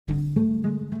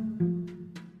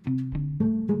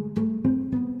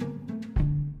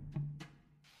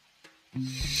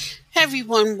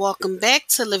Everyone, welcome back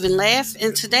to Live and Laugh.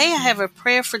 And today I have a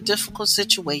prayer for difficult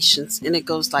situations, and it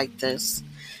goes like this.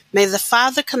 May the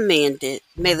Father command it,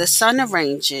 may the Son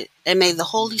arrange it, and may the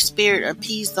Holy Spirit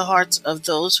appease the hearts of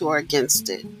those who are against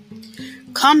it.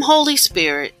 Come, Holy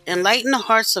Spirit, enlighten the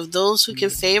hearts of those who can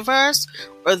favor us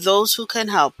or those who can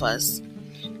help us.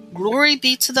 Glory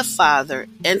be to the Father,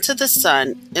 and to the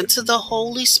Son, and to the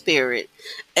Holy Spirit,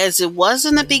 as it was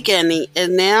in the beginning,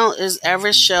 and now as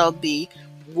ever shall be,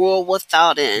 world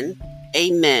without end.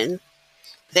 Amen.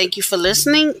 Thank you for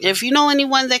listening. If you know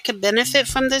anyone that could benefit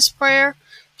from this prayer,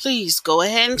 please go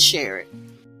ahead and share it.